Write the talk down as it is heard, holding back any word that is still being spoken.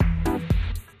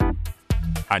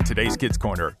On today's Kids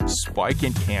Corner, Spike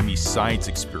and Cammy's science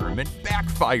experiment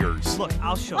backfires. Look,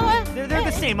 I'll show you. They're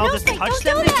the same. I'll just touch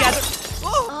them together.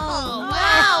 Oh,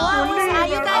 wow. Are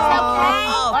you guys okay?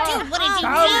 Oh, dude, what did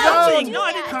you do? No,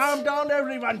 I didn't. Calm down,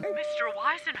 everyone. Mr.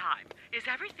 Weisenheim, is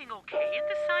everything okay in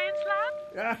the science lab?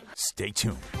 Yeah. Stay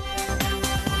tuned.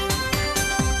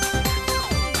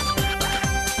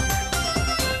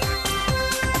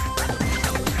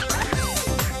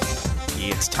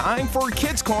 It's time for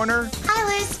Kids Corner.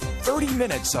 Hi, Liz. 30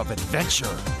 minutes of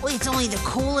adventure. Well, it's only the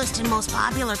coolest and most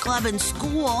popular club in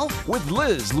school. With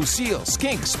Liz, Lucille,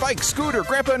 Skink, Spike, Scooter,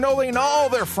 Grandpa Noli, and all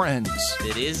their friends.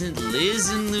 It isn't Liz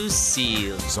and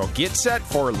Lucille. So get set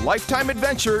for lifetime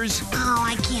adventures Oh,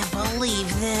 I can't believe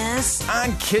this.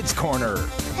 on Kids Corner.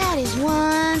 That is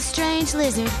one strange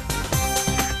lizard.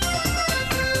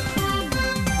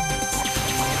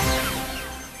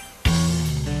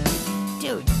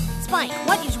 Dude, Spike,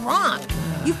 what is wrong?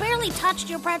 You barely touched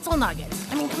your pretzel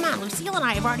nuggets. I mean, come on, Lucille and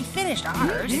I have already finished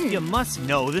ours. You must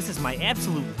know this is my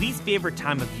absolute least favorite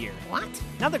time of year. What?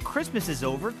 Now that Christmas is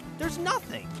over, there's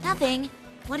nothing. Nothing.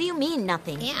 What do you mean,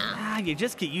 nothing? Yeah. You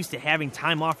just get used to having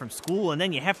time off from school, and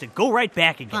then you have to go right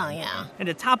back again. Oh, yeah. And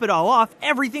to top it all off,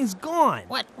 everything's gone.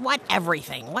 What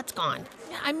everything? What's gone?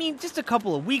 I mean, just a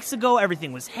couple of weeks ago,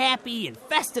 everything was happy and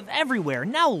festive everywhere.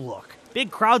 Now look. Big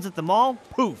crowds at the mall,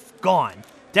 poof, gone.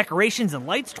 Decorations and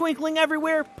lights twinkling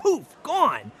everywhere, poof,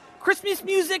 gone. Christmas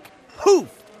music, poof,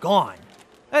 gone.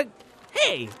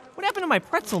 Hey, what happened to my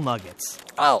pretzel nuggets?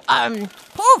 Oh,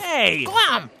 poof. Hey.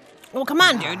 Glum. Well, come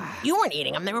on, dude. You weren't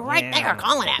eating them. They were right there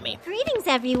calling at me. Greetings,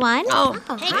 everyone. Oh,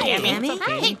 hey, hi, Cammy.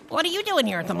 Cammy. Hey, what are you doing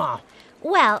here at the mall?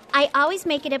 Well, I always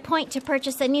make it a point to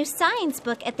purchase a new science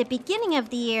book at the beginning of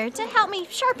the year to help me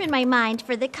sharpen my mind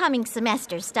for the coming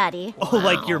semester study. Oh,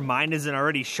 like your mind isn't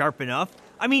already sharp enough?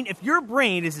 I mean, if your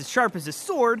brain is as sharp as a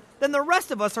sword, then the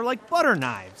rest of us are like butter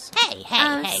knives. Hey,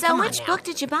 So come on which now. book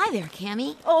did you buy there,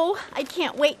 Cammy? Oh, I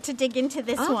can't wait to dig into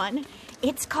this one.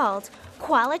 It's called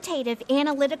Qualitative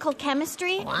Analytical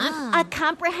Chemistry, What? A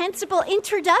Comprehensible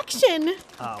Introduction.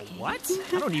 What?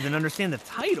 I don't even understand the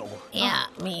title. Yeah,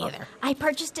 me either. I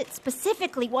purchased it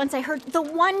specifically once I heard the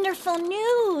wonderful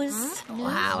news.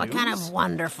 Wow, what kind of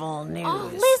wonderful news.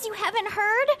 Oh, Liz, you haven't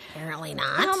heard? Apparently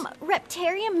not.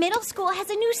 Reptarium Middle School has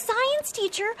a new science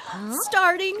teacher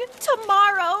starting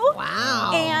tomorrow.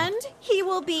 Wow. And he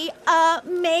will be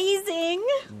amazing.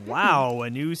 Wow, a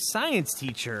new science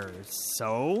teacher.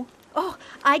 So? Oh,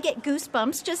 I get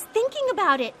goosebumps just thinking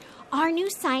about it. Our new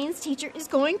science teacher is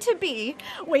going to be,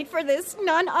 wait for this,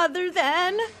 none other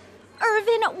than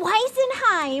Irvin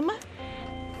Weisenheim.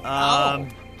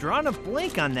 Drawing a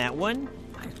blank on that one.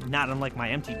 Not unlike my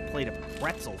empty plate of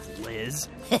pretzels, Liz.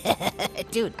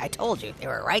 Dude, I told you. They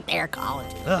were right there calling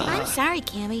to me. I'm sorry,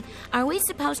 Cammy. Are we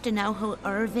supposed to know who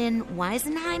Irvin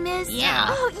Weisenheim is? Yeah.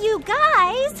 Oh, you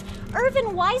guys! Irvin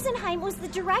Weisenheim was the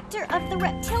director of the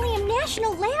Reptarium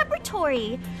National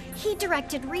Laboratory. He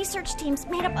directed research teams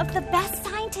made up of the best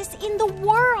scientists in the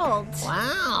world.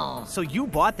 Wow. So you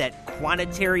bought that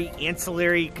quantitary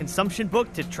ancillary consumption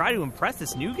book to try to impress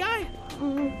this new guy?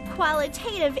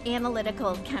 Qualitative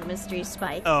analytical chemistry,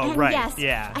 Spike. Oh, and right, yes,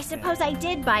 yeah. I suppose I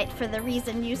did buy it for the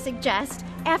reason you suggest.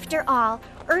 After all,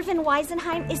 Irvin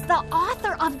Weisenheim is the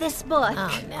author of this book.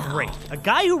 Oh, no. Great. A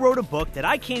guy who wrote a book that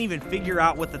I can't even figure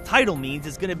out what the title means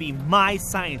is going to be my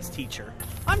science teacher.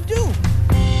 I'm doomed.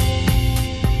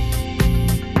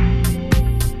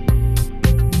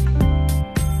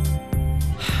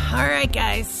 All right,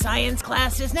 guys. Science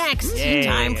class is next. Yeah.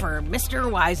 Time for Mr.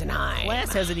 Weisenheim.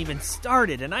 Class hasn't even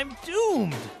started, and I'm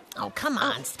doomed. Oh, come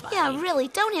on, Spike. Yeah, really,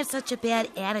 don't have such a bad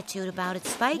attitude about it,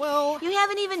 Spike. Well- you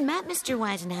haven't even met Mr.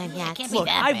 Weisenheim yet. can't be Look,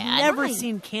 that I've bad. never Right.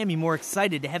 seen Cammie more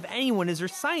excited to have anyone as her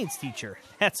science teacher.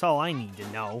 That's all I need to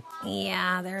know.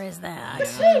 Yeah, there is that.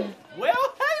 Well,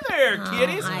 hey there,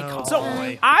 kiddies. hi, Cole. So,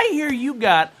 I hear you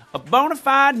got a bona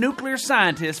fide nuclear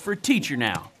scientist for a teacher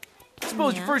now. I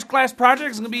suppose your first class project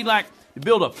is going to be like to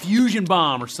build a fusion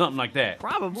bomb or something like that.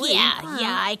 Probably. Yeah,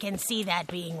 I can see that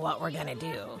being what we're gonna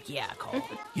do. Yeah, Cole.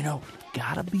 You know,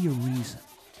 gotta be a reason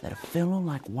that a fellow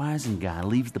like Weisenguy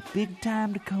leaves the big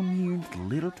time to come here to the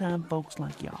little time folks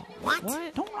like y'all. What?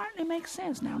 Don't rightly make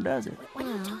sense now, does it? What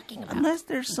are you talking about? Unless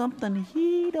there's something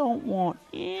he don't want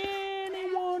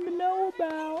anyone to know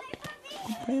about.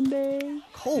 Comprende?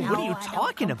 Cole, what are you No, I don't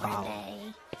talking about?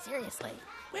 comprende. Seriously.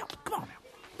 Well, come on now.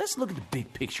 Let's look at the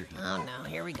big picture here. Oh, no,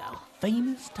 here we go.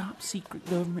 Famous top secret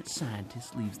government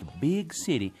scientist leaves the big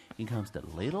city and comes to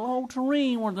little old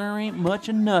terrain where there ain't much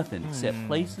of nothing except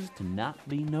places to not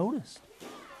be noticed.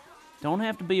 Don't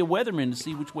have to be a weatherman to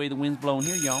see which way the wind's blowing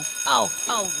here, y'all. Oh,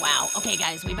 wow. Okay,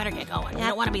 guys, we better get going. We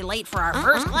don't want to be late for our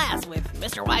first class with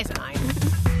Mr. Weisenheim.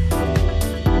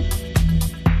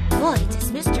 Boy,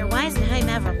 does Mr. Weisenheim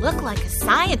ever look like a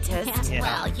scientist? Yeah.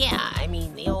 Well, yeah, I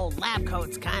mean, the old lab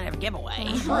coat's kind of a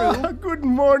giveaway. Good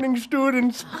morning,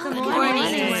 students. Good morning,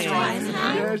 Mr.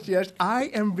 Weisenheim. Yes,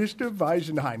 I am Mr.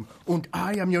 Weisenheim, and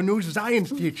I am your new science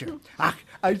teacher. Ach,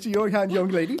 I see your hand, young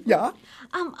lady. Yeah?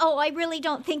 I really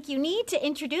don't think you need to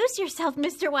introduce yourself,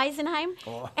 Mr. Weisenheim.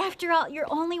 After all, you're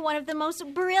only one of the most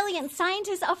brilliant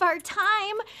scientists of our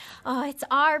time. Oh, it's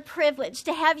our privilege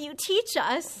to have you teach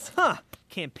us. Huh.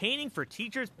 Campaigning for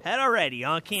teacher's pet already,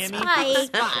 huh, Cammy?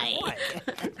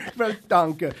 Spike. Well,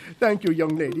 thank you,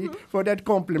 young lady, for that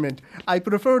compliment. I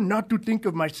prefer not to think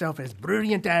of myself as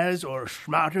brilliant as or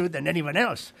smarter than anyone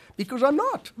else, because I'm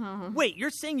not. Wait, you're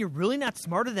saying you're really not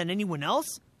smarter than anyone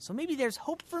else? So maybe there's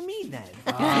hope for me then.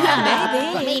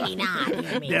 Maybe not.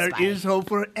 There is hope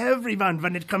for everyone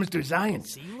when it comes to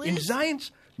science. In science,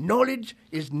 knowledge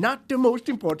is not the most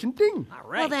important thing. All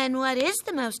right. Well, then what is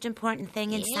the most important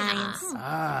thing in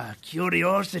science?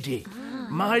 Curiosity.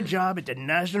 My job at the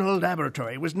National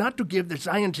Laboratory was not to give the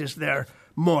scientists there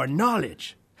more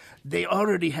knowledge. They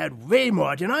already had way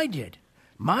more than I did.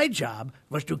 My job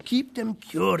was to keep them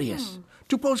curious,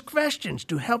 to pose questions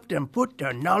to help them put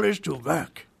their knowledge to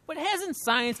work. But hasn't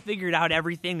science figured out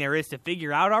everything there is to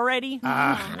figure out already?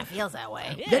 Kind of feels that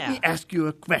way. Yeah. Let me ask you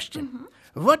a question.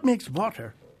 What makes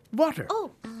water water?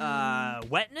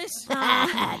 Wetness?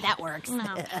 That works.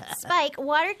 Spike,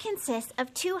 water consists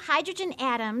of 2 hydrogen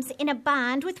atoms in a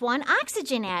bond with 1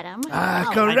 oxygen atom.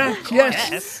 Correct,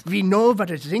 yes. We know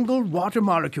what a single water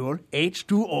molecule,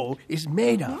 H2O, is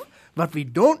made of. What we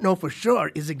don't know for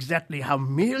sure is exactly how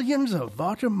millions of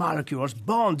water molecules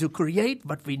bond to create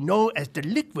what we know as the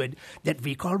liquid that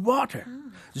we call water.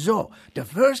 So, the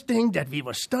first thing that we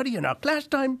will study in our class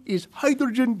time is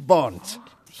hydrogen bonds.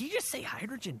 Did he just say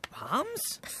hydrogen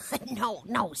bombs?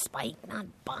 No, Spike, not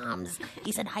bombs.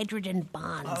 He said hydrogen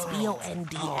bonds.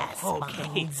 B-O-N-D-S. Okay.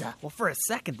 Bonds. Well, for a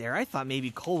second there, I thought maybe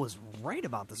Cole was right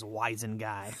about this Weisen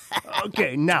guy.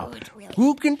 Okay, now,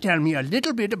 who can tell me a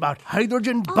little bit about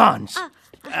hydrogen bonds?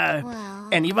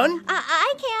 Anyone?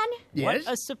 I can. Yes?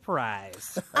 What a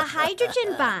surprise. A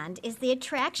hydrogen bond is the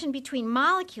attraction between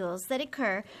molecules that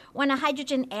occur when a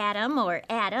hydrogen atom or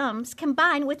atoms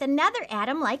combine with another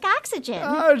atom like oxygen.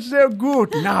 So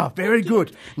good. Now, very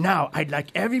good. Now, I'd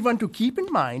like everyone to keep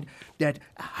in mind that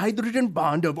a hydrogen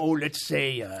bond of, let's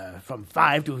say, from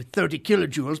 5 to 30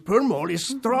 kilojoules per mole is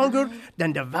stronger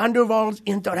than the van der Waals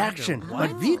interaction,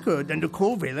 but weaker than the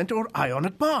covalent or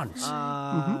ionic bonds.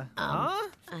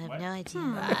 I have no idea.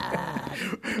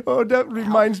 That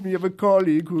reminds me of a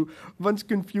colleague who once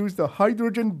confused the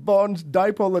hydrogen bond's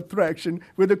dipole attraction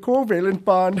with a covalent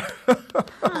bond.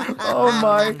 Oh,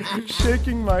 my,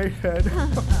 shaking my head.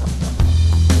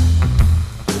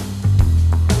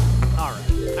 All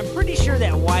right. I'm pretty sure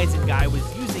that Weisen guy was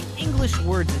using English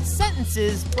words and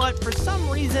sentences, but for some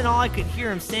reason all I could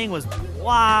hear him saying was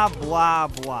blah, blah,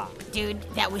 blah. Dude,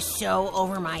 that was so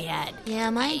over my head. Yeah,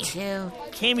 mine too.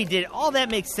 Cammy, did all that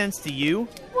make sense to you?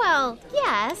 Well,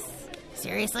 yes.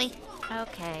 Seriously?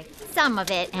 Okay. Some of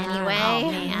it, anyway.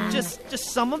 Oh, man. Just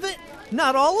some of it?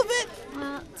 Not all of it?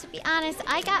 Well, to be honest,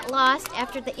 I got lost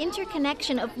after the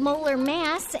interconnection of molar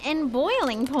mass and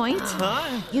boiling point.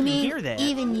 Huh? You mean hear that?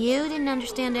 even you didn't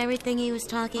understand everything he was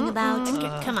talking about?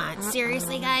 Come on,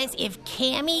 seriously, guys? If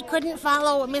Cammy couldn't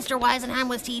follow what Mr. Weisenheim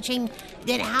was teaching,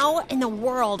 then how in the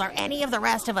world are any of the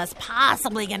rest of us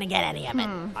possibly going to get any of it?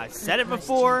 I've said it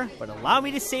before, but allow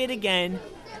me to say it again.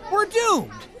 We're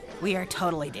doomed. We are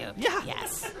totally doomed. Yeah.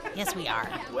 Yes, we are.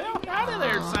 Well, howdy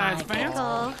there, science fans.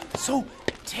 Cool. So,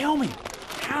 tell me,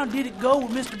 how did it go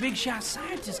with Mr. Big Shot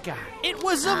Scientist guy? It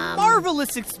was a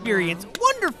marvelous experience.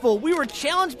 Wonderful. We were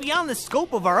challenged beyond the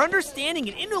scope of our understanding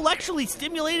and intellectually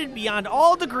stimulated beyond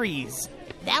all degrees.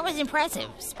 That was impressive,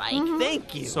 Spike.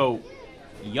 Thank you. So,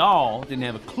 y'all didn't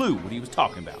have a clue what he was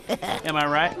talking about. Am I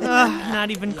right? Not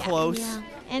even close. Yeah.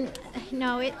 And,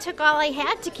 no, it took all I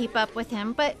had to keep up with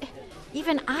him, but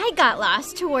even I got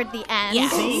lost toward the end. Yeah.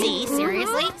 See?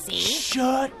 Seriously? See?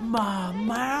 Shut my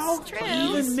mouth. True.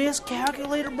 Even Miss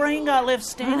Calculator Brain got left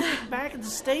standing back at the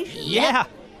station. Yeah.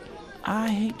 I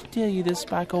hate to tell you this,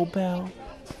 Spike, old pal,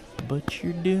 but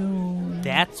you're doomed.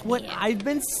 That's what I've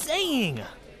been saying.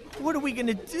 What are we going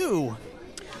to do?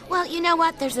 Well, you know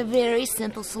what? There's a very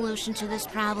simple solution to this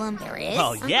problem. There is?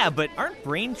 Well, yeah, but aren't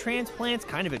brain transplants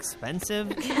kind of expensive?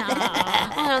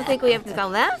 I don't think we have to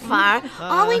go that far.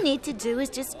 All we need to do is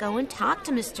just go and talk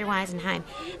to Mr. Weisenheim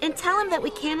and tell him that we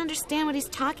can't understand what he's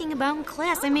talking about in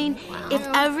class. I mean, if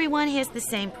everyone has the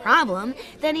same problem,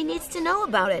 then he needs to know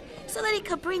about it so that he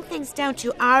could bring things down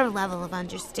to our level of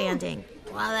understanding.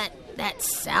 Well, that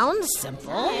sounds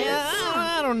simple. Yeah,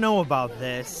 I don't know about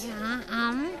this.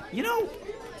 You know,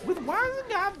 with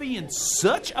Weisenheim being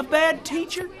such a bad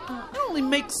teacher, it only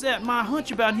makes my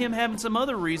hunch about him having some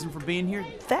other reason for being here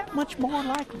that much more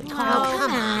likely. Oh,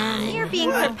 come on. You're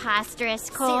being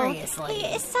preposterous, Cole. Seriously. He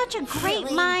is such a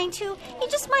great mind, too. He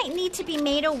just might need to be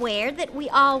made aware that we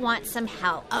all want some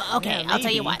help. Okay, I'll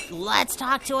tell you what. Let's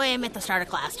talk to him at the start of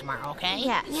class tomorrow, okay?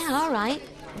 Yeah. Yeah, all right.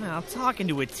 Well, talking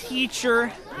to a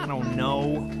teacher, I don't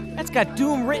know. That's got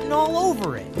doom written all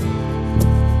over it.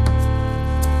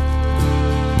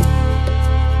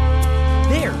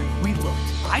 There, we looked.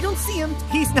 I don't see him.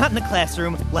 He's not in the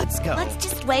classroom. Let's go. Let's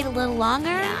just wait a little longer.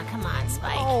 Yeah, come on,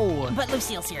 Spike. Oh. But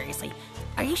Lucille, seriously,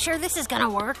 are you sure this is gonna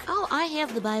work? Oh, I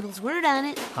have the Bible's word on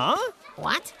it. Huh?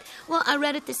 What? Well, I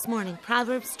read it this morning.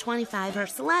 Proverbs 25,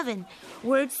 verse 11.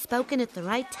 Words spoken at the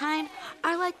right time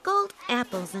are like gold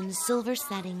apples in a silver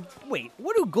setting. Wait,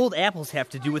 what do gold apples have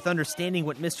to do with understanding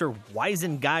what Mr.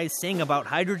 Weisenguy's saying about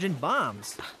hydrogen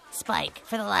bombs? Spike,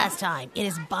 for the last time, it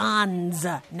is bonds,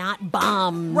 not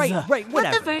bombs. Right, whatever.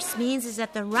 What the verse means is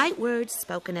that the right words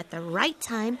spoken at the right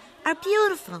time are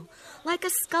beautiful, like a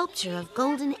sculpture of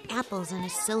golden apples in a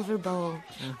silver bowl.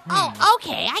 Oh,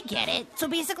 okay, I get it. So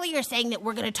basically you're saying that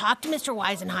we're going to talk to Mr.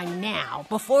 Weisenheim now,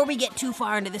 before we get too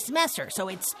far into the semester, so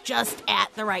it's just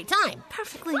at the right time.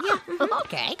 Perfectly, yeah.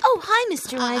 Okay. Oh, hi,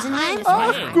 Mr. Weisenheim.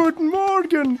 Ah, good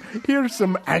morning. Here's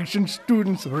some action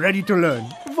students ready to learn.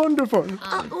 Wonderful.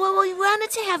 Well, we wanted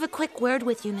to have a quick word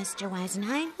with you, Mr.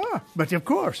 Weisenheim. But of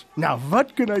course. Now,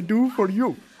 what can I do for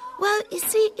you? Well, you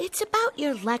see, it's about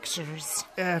your lectures.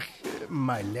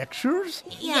 My lectures?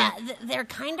 Yeah, they're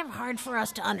kind of hard for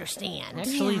us to understand.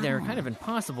 Actually, they're kind of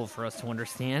impossible for us to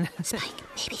understand. Spike,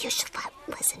 maybe you should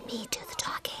listen me do the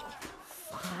talking.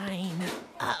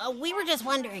 Fine. We were just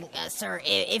wondering, sir,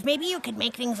 if maybe you could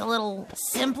make things a little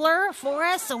simpler for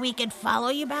us so we could follow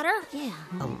you better? Yeah.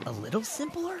 A little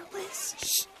simpler, Liz?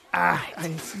 Shh.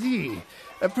 I see.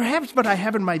 Perhaps what I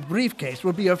have in my briefcase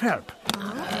will be of help.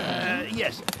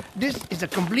 Yes, this is a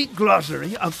complete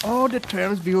glossary of all the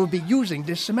terms we will be using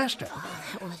this semester.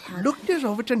 Look this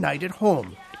over tonight at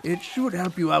home. It should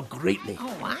help you out greatly.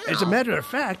 Oh, wow. As a matter of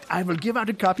fact, I will give out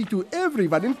a copy to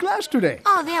everyone in class today.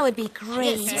 Oh, that would be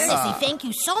great. Seriously, thank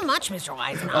you so much, Mr.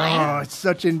 Weisenheim. Oh,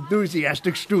 such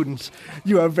enthusiastic students.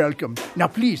 You are welcome. Now,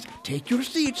 please, take your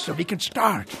seats so we can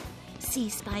start. See,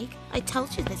 Spike, I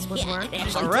told you this would work. It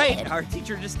actually All right, did. our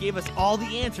teacher just gave us all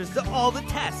the answers to all the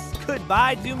tests.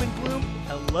 Goodbye, doom and gloom.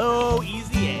 Hello,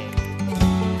 easy A.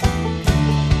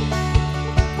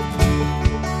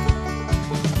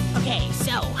 Okay,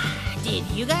 so, did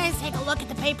you guys take a look at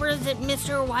the papers that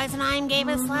Mr. Weisenheim gave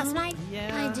us last night?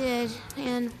 Yeah. I did,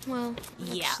 and, well,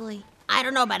 Yeah. actually... I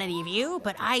don't know about any of you,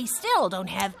 but I still don't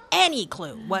have any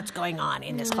clue what's going on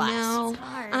in this class. No.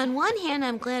 On one hand,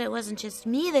 I'm glad it wasn't just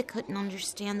me that couldn't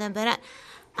understand them, but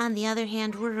on the other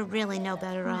hand, we're really no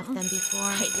better off than before.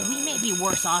 Hey, we may be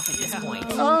worse off at this point.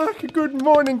 Good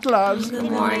morning, class. Good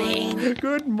morning.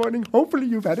 Good morning. Hopefully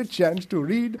you've had a chance to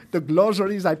read the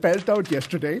glossaries I passed out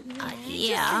yesterday.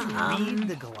 Read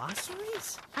the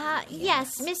glossaries?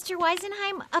 Yes, Mr.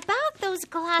 Weisenheim, about those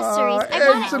glossaries.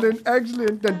 I wanna...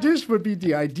 Excellent. Then this would be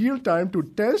the ideal time to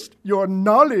test your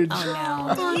knowledge.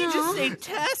 Did you just say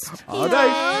test? All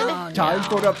right, time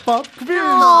for a pop quiz.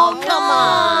 Oh, come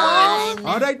on.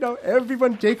 All right, now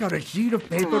everyone take out a sheet of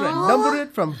paper and number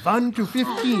it from 1 to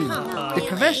 15. The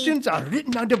questions are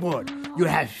written on the board. You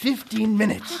have 15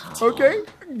 minutes. Okay,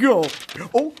 go.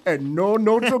 Oh, and no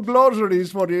notes or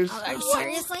glossaries for this. Are you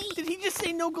seriously? Did he just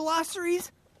say no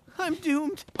glossaries? I'm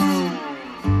doomed.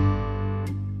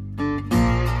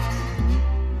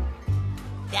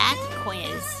 That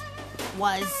quiz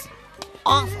was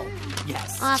awful.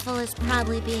 Yes. Awful is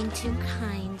probably being too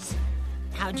kind.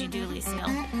 How'd you do, Lucille?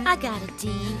 I got a D.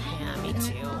 Yeah, me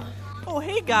too. Oh,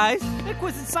 hey, guys. That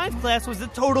quiz in science class was a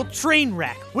total train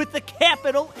wreck with a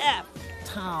capital F.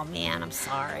 Oh, man, I'm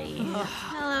sorry.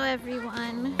 Hello,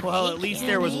 everyone. Well, at least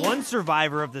there was one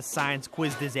survivor of the science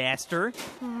quiz disaster.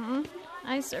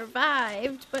 I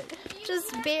survived, but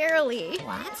just barely.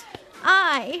 What?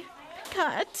 I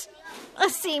got a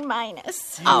C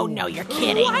minus. Oh, no, you're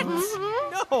kidding.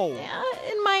 No. Yeah,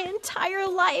 in my entire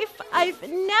life, I've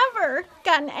never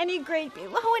gotten any grade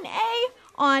below an A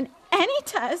on any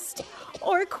test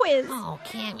or quiz. Oh,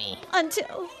 Cammy.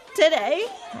 Until today.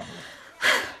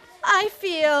 I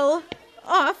feel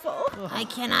awful. I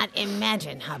cannot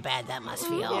imagine how bad that must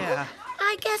feel. Yeah.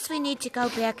 I guess we need to go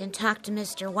back and talk to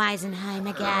Mr. Weisenheim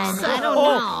again. I don't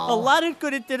know. A lot of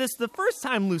good it did us the first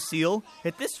time, Lucille.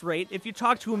 At this rate, if you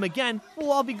talk to him again,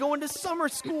 we'll all be going to summer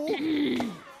school.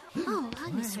 Oh,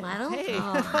 hi, Miss Swaddle. Hey.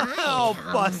 hi.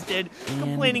 Busted.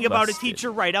 Complaining about a teacher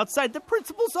right outside the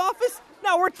principal's office?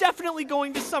 Now we're definitely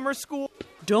going to summer school.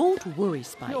 Don't worry,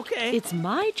 Spike. Okay. It's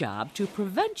my job to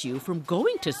prevent you from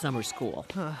going to summer school.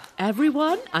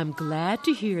 Everyone, I'm glad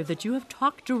to hear that you have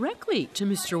talked directly to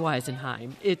Mr.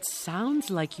 Weisenheim. It sounds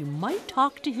like you might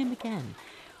talk to him again.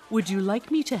 Would you like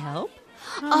me to help?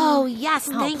 Oh, yes,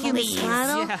 thank you, Miss please.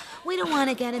 Swaddle. Yeah. We don't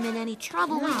want to get him in any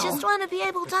trouble. We just want to be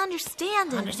able to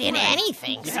understand him. Understand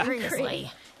anything,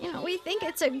 seriously. We think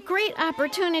it's a great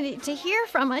opportunity to hear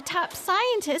from a top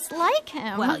scientist like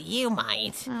him. Well, you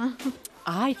might.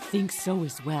 I think so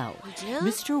as well. do?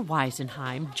 Mr.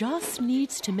 Weisenheim just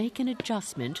needs to make an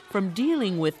adjustment from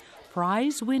dealing with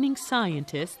prize-winning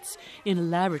scientists in a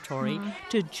laboratory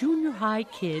to junior high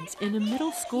kids in a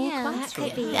middle school Yeah, that classroom.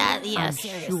 could be. I'm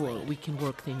seriously. sure we can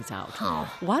work things out. Oh.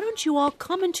 Why don't you all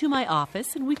come into my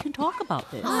office and we can talk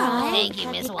about this? Thank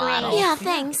you, Miss Waddle. Yeah,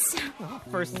 thanks.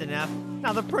 First and F.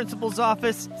 Now the principal's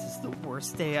office. This is the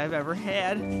worst day I've ever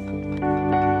had.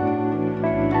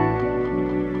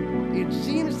 It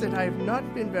seems that I have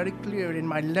not been very clear in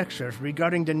my lectures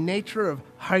regarding the nature of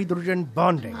hydrogen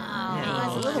bonding.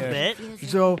 A little bit.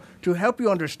 So, to help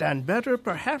you understand better,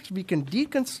 perhaps we can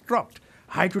deconstruct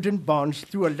hydrogen bonds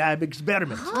through a lab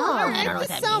experiment. I don't know what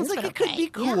that Sounds means, like but it could be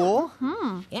cool.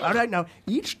 All right, now,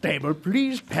 each table,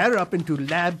 please pair up into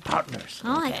lab partners.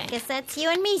 Oh, I guess that's you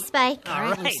and me, Spike. All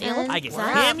right. Lucille. I guess What's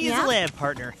up? Cammy is Yeah. a lab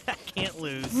partner. Can't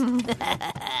lose.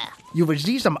 You will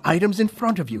see some items in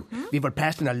front of you. We will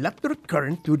pass an electric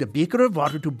current through the beaker of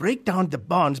water to break down the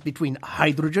bonds between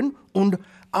hydrogen and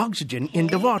oxygen in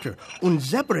the water and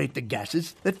separate the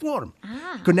gases that form.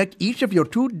 Connect each of your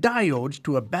two diodes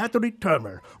to a battery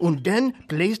terminal and then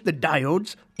place the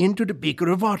diodes into the beaker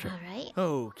of water. All right.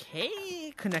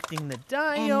 Okay, connecting the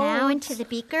diodes. And now into the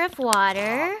beaker of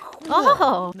water.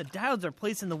 Oh, The diodes are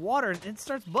placed in the water and it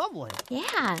starts bubbling.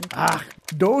 yeah.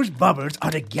 Those bubbles are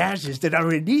the gases that are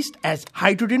released as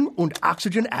hydrogen and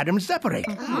oxygen atoms separate.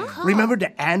 Remember,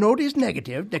 the anode is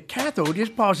negative, the cathode is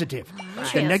positive.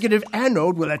 The negative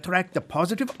anode will attract the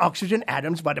positive oxygen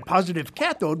atoms, while the positive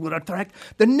cathode will attract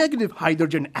the negative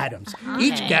hydrogen atoms.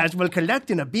 Each gas will collect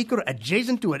in a beaker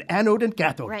adjacent to an anode and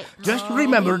cathode. Right. Just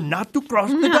remember not to cross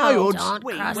the diodes. Don't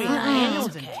Wait, cross the anodes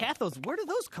diodes. and cathodes, where do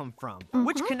those come from?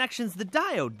 Which connection's the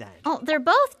diode then? Oh, they're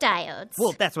both diodes.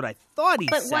 Well, that's what I thought he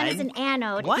but said. one is an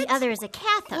anode, What? the other is a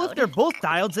cathode. Well, if they're both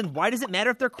diodes, then why does it matter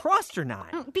if they're crossed or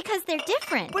not? Because they're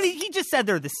different. But he just said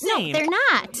they're the No, same. they're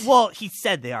not. Well, he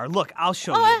said they are. Look, I'll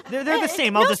show you. They're the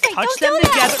same. I'll no, just Spike, touch don't them do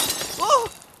together. that.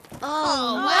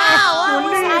 Oh,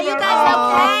 Are you guys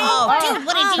okay? Oh, dude,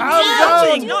 what did you Calm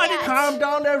do? down. No, I didn't- Calm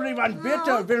down, everyone.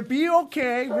 Bitter. We'll be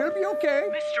okay. We'll be okay.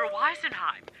 Mr.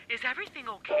 Weisenheim, is everything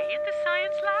okay in the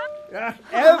science lab?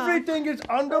 Everything is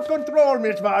under control,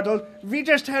 Miss Waddle. We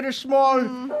just had a small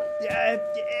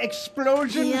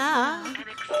explosion. Yeah. An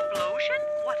explosion?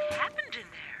 What happened in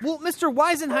there? well, Mr.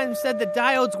 Weisenheim said the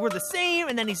diodes were the same,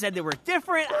 and then he said they were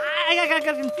different. I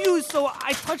got confused, so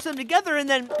I touched them together, and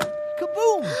then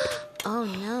kaboom! Oh,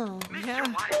 no. Mr.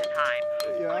 Weisenheim,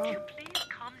 could you please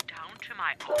come down to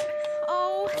my office?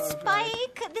 Oh,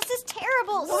 Spike, this is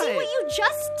terrible. What? See what you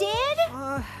just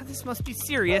did? This must be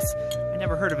serious. I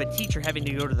never heard of a teacher having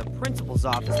to go to the principal's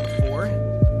office before.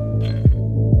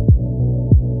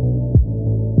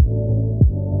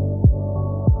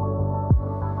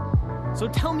 So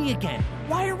tell me again,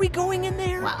 why are we going in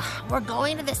there? Well, we're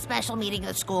going to this special meeting of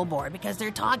the school board because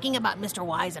they're talking about Mr.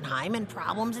 Weisenheim and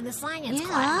problems in the science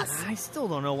class. I still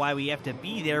don't know why we have to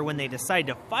be there when they decide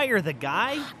to fire the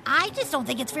guy. I just don't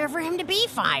think it's fair for him to be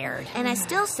fired. And I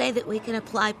still say that we can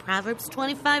apply Proverbs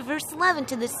 25, verse 11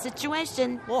 to this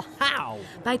situation Well, how?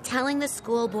 by telling the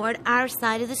school board our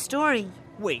side of the story.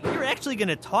 Wait, you're actually going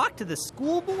to talk to the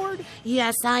school board?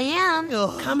 Yes, I am.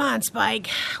 Come on, Spike.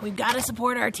 We've got to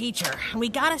support our teacher. And we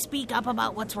got to speak up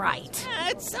about what's right.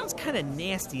 It sounds kind of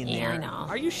nasty in Yeah, there. I know.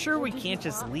 Are you sure we can't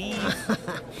just leave?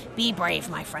 Be brave,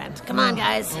 my friend. Come on,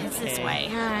 guys. It's this Okay. way.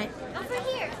 All right. Over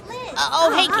here, Liz.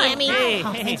 Hey, Cammy. Hey.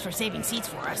 Thanks for saving seats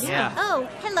for us. Yeah. Oh,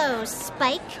 hello,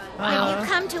 Spike. Have you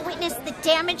come to witness the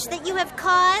damage that you have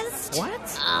caused? What?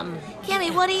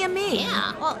 Cammy, what do you mean?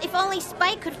 Yeah. Well, if only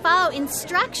Spike could follow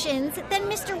instructions, then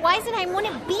Mr. Weisenheim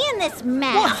wouldn't be in this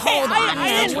mess. Well, Hold on.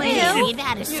 I didn't Wait,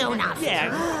 that is so not fair.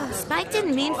 Yeah. Spike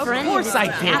didn't mean for any course of this I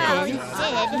to did. Well, he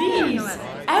happen. did. Please,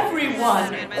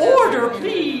 everyone, order,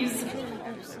 please.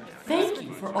 Thank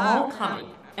you for all coming,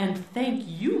 and thank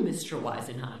you, Mr.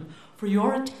 Weisenheim, for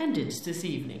your attendance this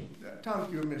evening.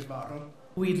 Thank you, Miss Bartle.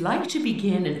 We'd like to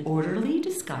begin an orderly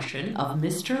discussion of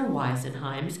Mr.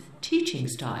 Weisenheim's teaching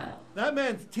style. That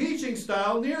man's teaching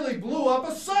style nearly blew up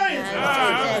a science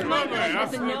My guy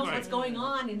doesn't know what's going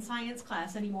on in science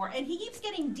class anymore, and he keeps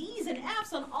getting D's and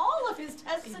F's on all of his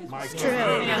tests and quizzes.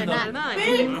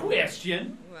 Big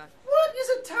question. What is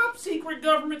a top-secret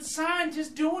government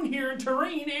scientist doing here in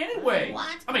Turin anyway?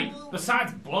 What? I mean,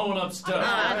 besides blowing up stuff.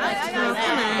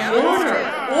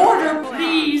 Order,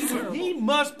 please. He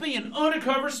must be an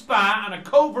undercover spy on a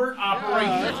covert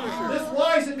operation. This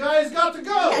Weisen guy has got to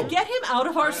go. Yeah, get him out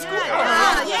of our school.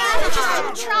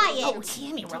 Just try it. Oh,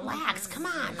 Tammy, relax. Come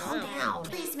on, calm down.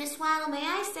 Please, Miss Waddle, may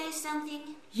I say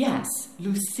something? Yes,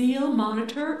 Lucille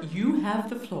Monitor, you have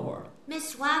the floor.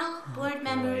 Miss Waddle, board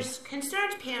members,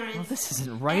 concerned parents. Well, this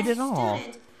isn't right as at all. a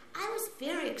student, I was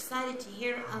very excited to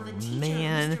hear of a teacher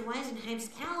man. of Mr. Weisenheim's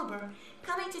caliber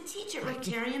coming to teach at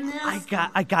Reptarium Middle I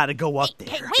School. gotta go up there.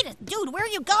 Hey, wait, dude, where are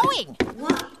you going?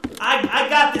 What? I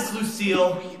got this,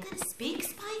 Lucille. Are you gonna speak,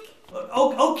 Spike?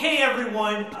 Okay,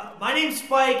 everyone. My name's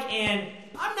Spike, and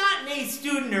I'm not an A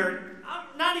student or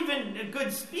I'm not even a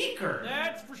good speaker.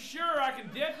 That's for sure. I can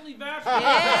definitely vouch for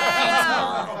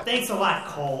Oh, thanks a lot,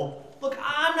 Cole. Look,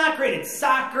 I'm not great at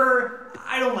soccer.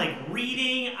 I don't like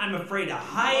reading. I'm afraid of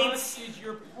heights. What is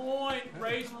your point,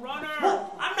 race runner?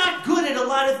 Well, I'm not good at a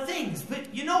lot of things,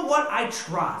 but you know what? I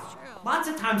try. Lots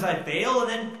of times I fail, and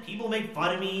then people make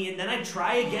fun of me, and then I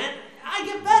try again. I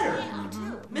get better.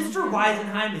 Mr.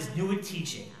 Weisenheim is new at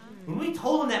teaching. When we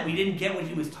told him that we didn't get what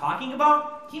he was talking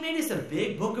about, he made us a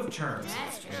big book of terms.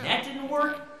 When that didn't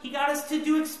work, he got us to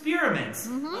do experiments.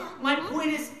 My point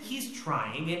is, he's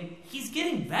trying, and he's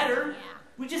getting better.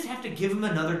 We just have to give him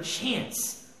another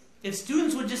chance. If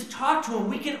students would just talk to him,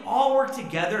 we can all work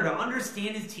together to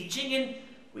understand his teaching, and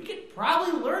we could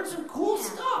probably learn some cool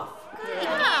stuff.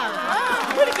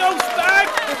 Way to go,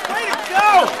 Spike! Way to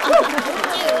go!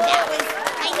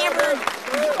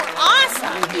 Dude, you were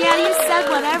awesome. Yeah, you said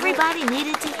what everybody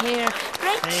needed to hear.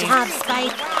 Great job,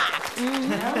 Spike.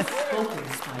 Well spoken,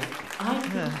 Spike. I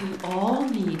think we all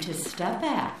need to step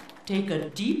back, take a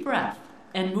deep breath,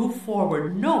 and move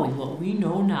forward knowing what we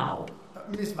know now.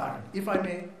 Miss Bartle, if I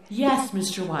may. Yes,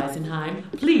 Mr. Weisenheim,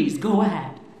 please go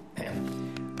ahead.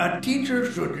 A teacher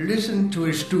should listen to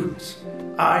his students.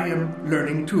 I am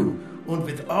learning too. And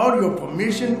with all your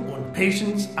permission and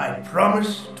patience, I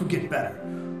promise to get better.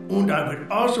 And I would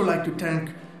also like to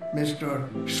thank Mr.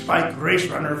 Spike Race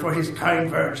Runner for his kind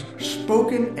words,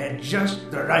 spoken at just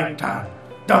the right time.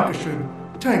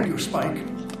 Dankeschön. Thank you, Spike.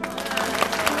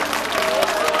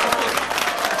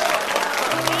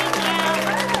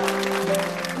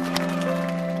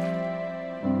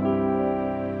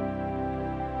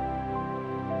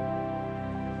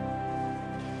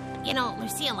 You know,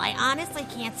 Lucille, I honestly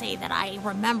can't say that I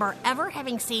remember ever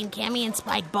having seen Cammy and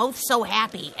Spike both so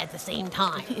happy at the same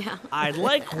time. Yeah. I'd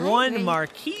like one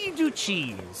Marquis du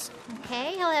Cheese.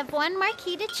 Okay, he'll have one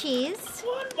Marquis de cheese.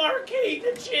 One Marquis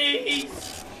de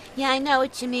cheese. Yeah, I know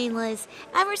what you mean, Liz.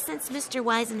 Ever since Mr.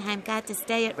 Weisenheim got to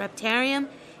stay at Reptarium,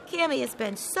 Cammy has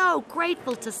been so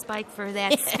grateful to Spike for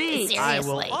that speech. I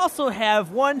will also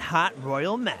have one hot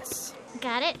royal mess.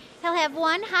 Got it. He'll have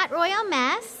one hot royal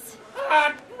mess.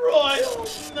 Hot royal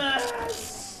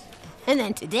mess. And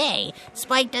then today,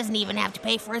 Spike doesn't even have to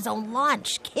pay for his own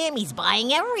lunch. Cammy's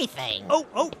buying everything.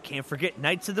 Oh, can't forget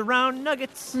Knights of the Round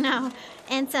Nuggets. No,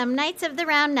 and some Knights of the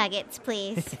Round Nuggets,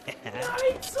 please.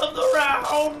 Knights of the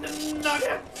Round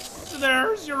Nuggets.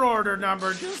 There's your order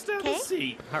number. Just have a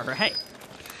seat. All right.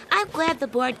 I'm glad the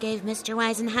board gave Mr.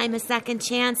 Weisenheim a second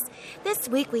chance. This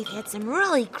week we've had some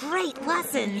really great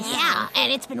lessons. Yeah, and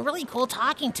it's been really cool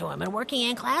talking to him and working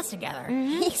in class together.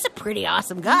 He's a pretty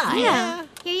awesome guy. Yeah.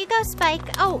 Here you go,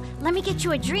 Spike. Oh, let me get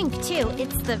you a drink, too.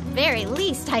 It's the very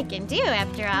least I can do,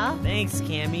 after all. Thanks,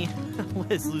 Cammy.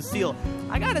 Liz, Lucille,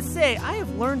 I gotta say, I have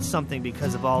learned something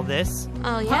because of all this.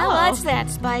 Oh, yeah? What's that,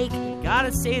 Spike?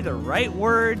 Gotta say the right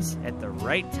words at the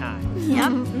right time.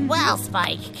 Yep. Well,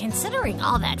 Spike, considering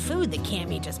all that food that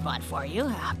Cammy just bought for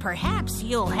you, perhaps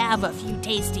you'll have a few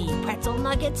tasty pretzel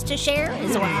nuggets to share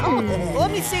as well.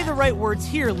 Let me say the right words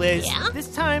here, Liz. Yeah?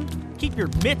 This time, keep your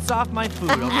mitts off my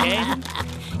food, okay?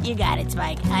 You got it,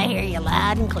 Spike. I hear you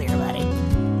loud and clear, buddy.